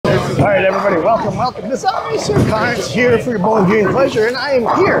All right, everybody, welcome. This is Sir Carnes here for your bowling viewing pleasure, and I am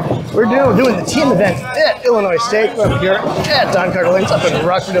here. We're doing the team event at Illinois State. We're up here at Don Carter Lanes up in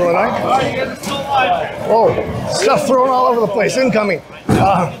Rockford, Illinois. Whoa, stuff thrown all over the place, incoming.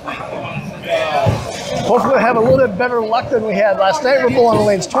 Hopefully we'll have a little bit better luck than we had last night. We're bowling on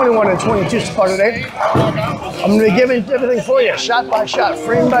lanes 21 and 22 so far today. I'm going to be giving everything for you, shot by shot,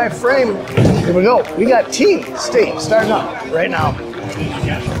 frame by frame. Here we go. We got Team State starting up right now.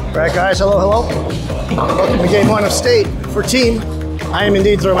 All right, guys, hello. Welcome to game one of State for team. I am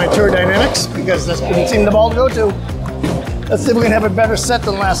indeed throwing my tour dynamics because that's the team the ball to go to. Let's see if we can have a better set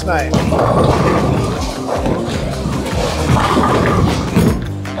than last night.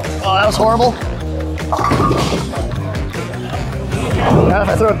 Oh, that was horrible. Not if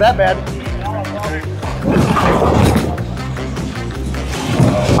I throw it that bad.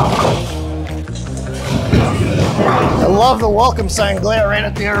 I love the welcome sign glare right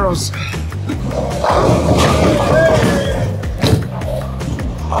at the arrows.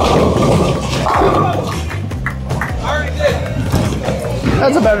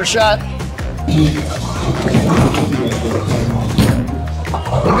 That's a better shot.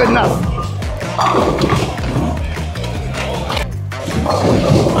 Good enough.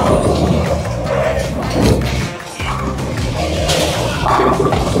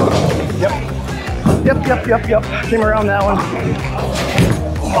 Yep. Came around that one.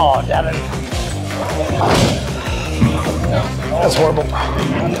 Oh, damn it. That's horrible.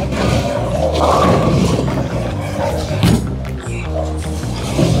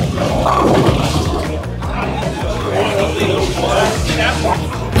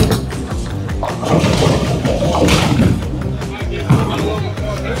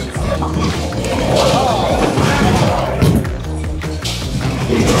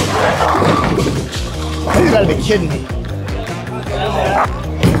 You gotta be kidding me.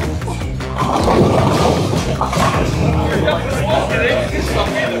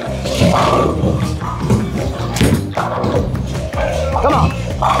 Come on.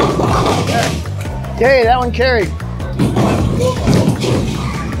 Okay, that one carried.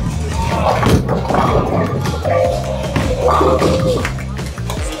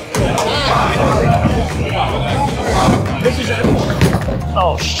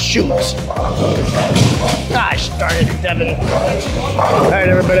 Oh, shoot. Gosh, darn it, Devin. All right,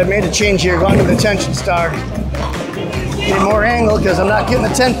 everybody, I made a change here. Going to the tension star. Need more angle because I'm not getting the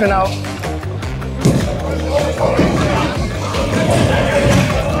 10 pin out.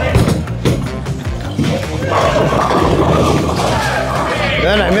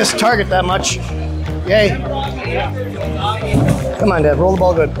 Then I missed target that much. Yay. Come on, Dad, roll the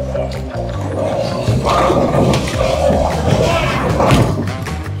ball good.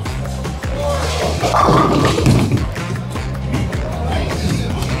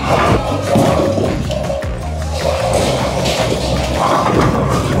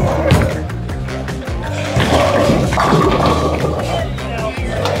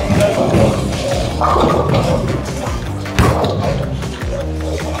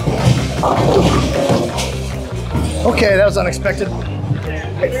 Okay, that was unexpected.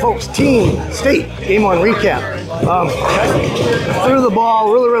 Hey, folks, Team State game one recap. Threw the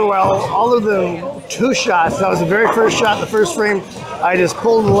ball really well. All of the 2 shots. That was the very first shot, the first frame. I just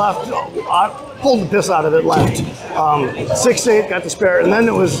pulled the pulled the piss out of it left. 6-8, got the spare, and then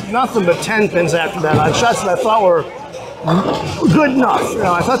it was nothing but 10 pins after that on shots that I thought were good enough. You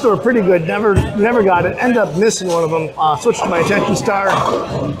know, I thought they were pretty good. Never got it. Ended up missing one of them. Switched to my attention star.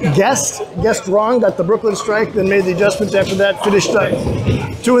 Guessed wrong. Got the Brooklyn strike. Then made the adjustments after that. Finished 2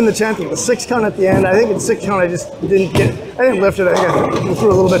 in the 10th with the 6 count at the end. I think in 6 count I just didn't get. I didn't lift it. I think I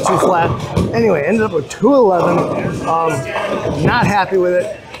threw a little bit too flat. Anyway, ended up with 211. Not happy with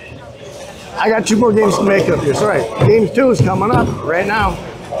it. I got 2 more games to make up here. So, all right, game 2 is coming up right now.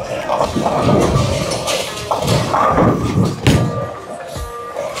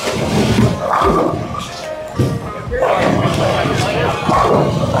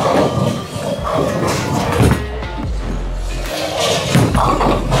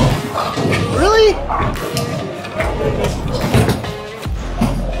 Really?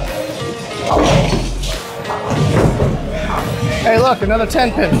 Hey, look, another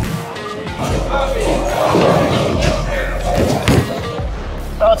 10 pin.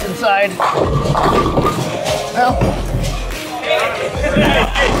 Oh, it's inside. Well, I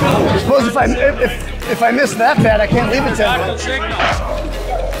suppose if I miss that bad, I can't leave it 10 pin.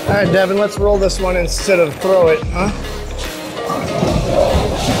 All right, Devin, let's roll this one instead of throw it, huh?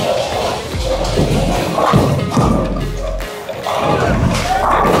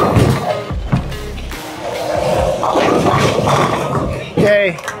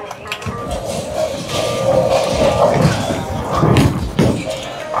 Okay,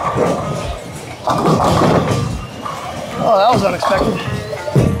 that was unexpected.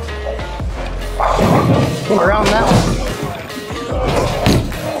 Came around that one.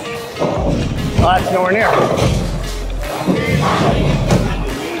 Oh, that's nowhere near.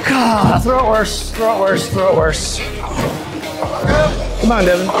 God, throw it worse, throw it worse, throw it worse. Come on,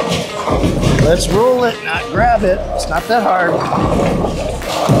 Devin. Let's roll it, not grab it. It's not that hard.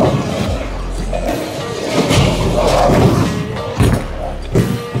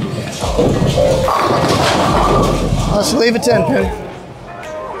 Let's leave a 10 pin.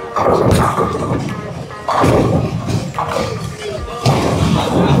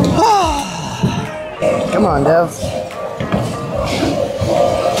 Come on, Dev.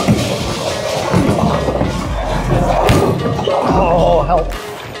 Oh, help.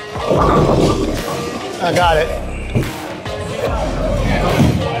 I got it.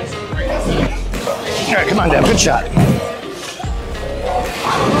 All right, come on, Dev. Good shot.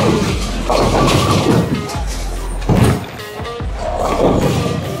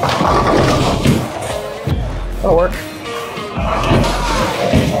 That'll work.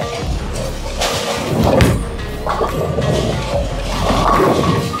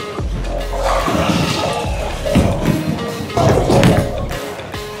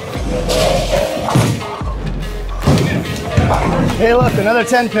 Hey, look, another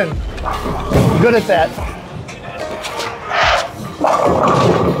 10 pin. Good at that.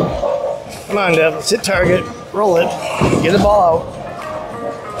 Come on, Dev. Let's hit target. Roll it. Get the ball out.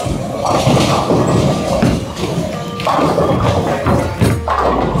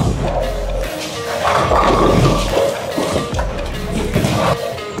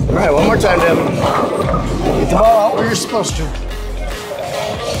 All right, one more time, Devin. Get the ball out where you're supposed to.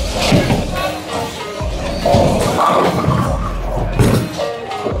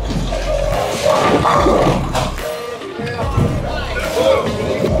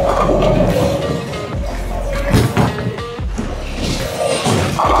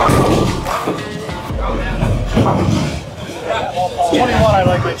 I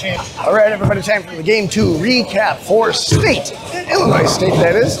like my change. All right, everybody, time for the Game 2 recap for State, Illinois State,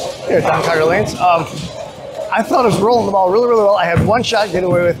 that is, here at Don Carter Lanes. I thought I was rolling the ball really, really well. I had one shot get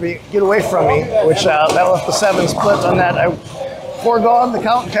away from me, which that left the 7 split on that. I foregone the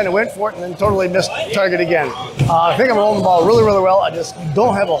count and kind of went for it and then totally missed target again. I think I'm rolling the ball really, really well. I just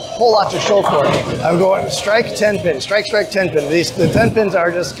don't have a whole lot to show for it. I'm going strike 10 pin, strike 10 pin. The 10 pins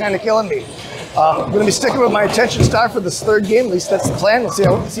are just kind of killing me. I'm going to be sticking with my attention star for this third game. At least that's the plan. We'll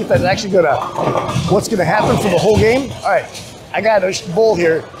see if that's actually what's going to happen for the whole game. All right, I got a bowl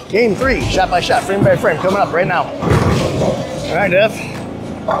here. Game 3, shot by shot, frame by frame, coming up right now. All right, Dev.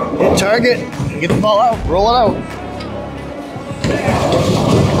 Hit target, get the ball out, roll it out.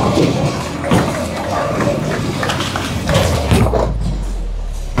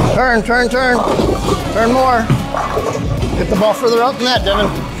 Turn, turn, turn. Turn more. Get the ball further out than that, Devin.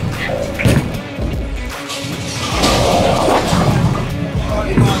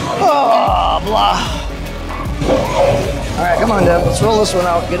 Oh, blah. All right, come on, Dev. Let's roll this one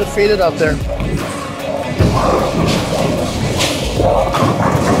out. Get it faded out there.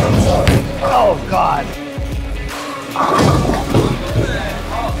 Oh, God.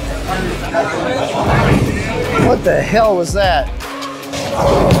 What the hell was that?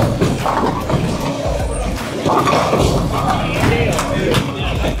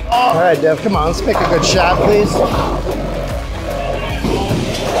 All right, Dev, come on. Let's make a good shot, please.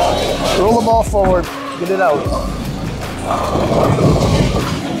 Roll the ball forward. Get it out.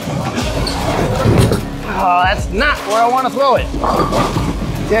 Oh, that's not where I want to throw it.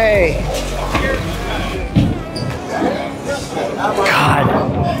 Yay. God.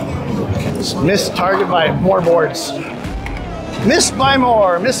 Just missed target by more boards. Missed by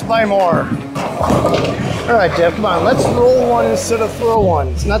more, missed by more. All right, Dev, come on. Let's roll one instead of throw one.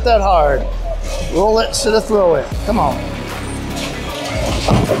 It's not that hard. Roll it instead of throw it. Come on.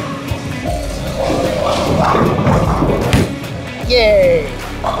 Yay!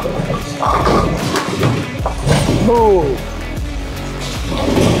 Move.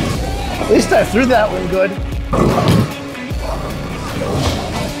 At least I threw that one good.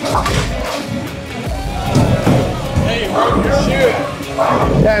 Hey, you broke your shoe.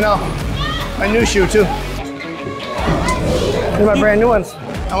 Yeah, I know. My new shoe too. These are my brand new ones.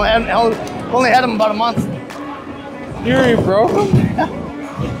 I only had them about a month. You already broke them? Yeah.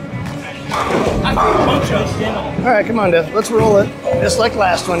 All right, come on, Dev. Let's roll it. Just like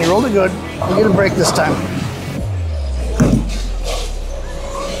last one. You rolled it good. We'll get a break this time.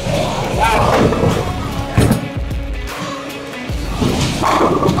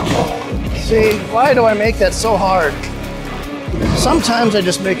 See, why do I make that so hard? Sometimes I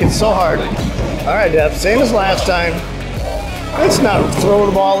just make it so hard. All right, Dev, same as last time. Let's not throw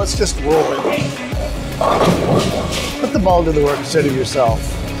the ball, let's just roll it. Put the ball to the work instead of yourself.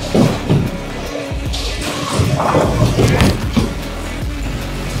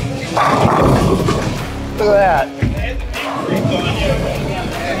 Look at that.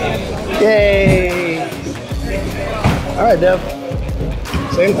 Yay. All right, Dev.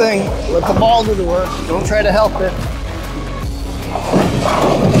 Same thing. Let the ball do the work. Don't try to help it.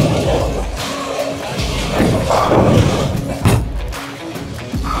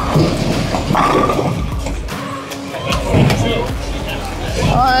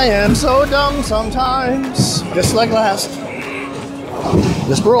 I am so dumb sometimes. Just like last.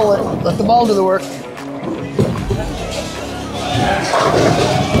 Just roll it. Let the ball do the work.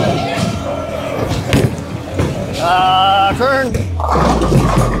 Turn.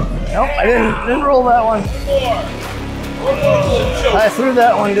 Nope, I didn't roll that one. I threw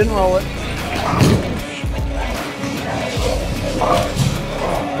that one, didn't roll it.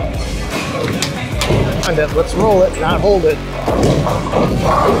 And then let's roll it, not hold it.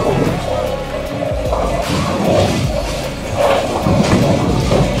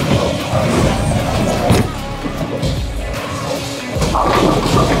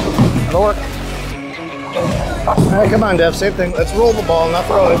 That'll work. All right, come on, Dev, same thing. Let's roll the ball, not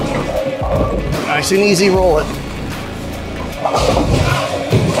throw it. Nice and easy, roll it.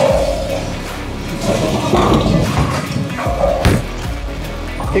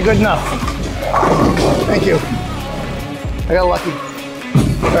 Okay, good enough. Thank you. I got lucky.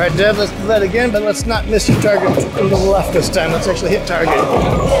 All right, Dev, let's do that again, but let's not miss your target to the left this time. Let's actually hit target.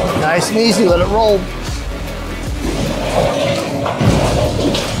 Nice and easy, let it roll.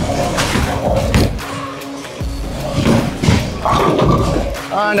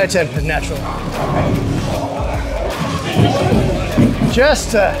 On I 10 pin, natural.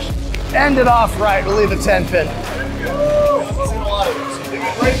 Just to end it off right, we'll leave a 10 pin.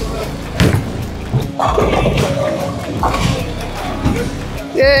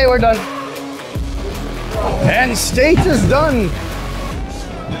 Yay, we're done. And state is done.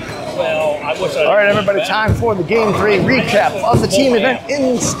 Well, I wish I. All right, everybody, time for the Game 3 recap of the team event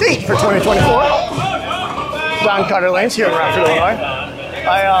in state for 2024. Don Carter Lanes here in Rockford, Illinois.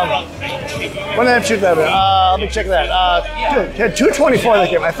 When did I shoot that? Let me check that. Had 224 that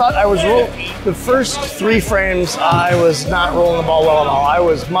game. I thought I was the first 3 frames, I was not rolling the ball well at all. I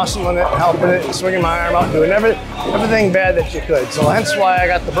was muscling it, helping it, swinging my arm out, doing everything bad that you could. So hence why I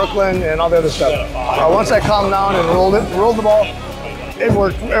got the Brooklyn and all the other stuff. Once I calmed down and rolled the ball, it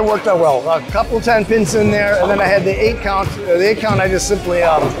worked out well. A couple 10 pins in there, and then I had the 8 count. The 8 count, I just simply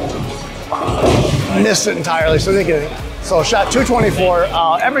missed it entirely. So shot 224.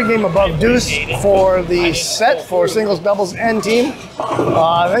 Every game above deuce for the set for singles, doubles, and team.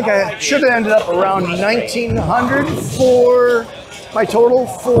 I think I should have ended up around 1900 for my total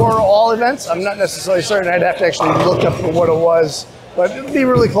for all events. I'm not necessarily certain. I'd have to actually look up what it was, but it would be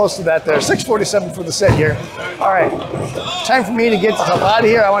really close to that there. 647 for the set here. All right, time for me to get the hell out of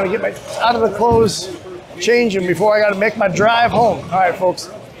here. I want to get out of the clothes, change, and before I got to make my drive home. All right, folks.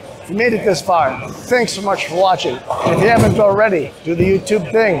 If you made it this far, thanks so much for watching. And if you haven't already, do the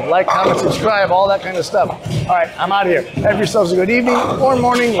YouTube thing. Like, comment, subscribe, all that kind of stuff. All right, I'm out of here. Have yourselves a good evening or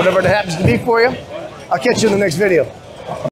morning, whatever it happens to be for you. I'll catch you in the next video.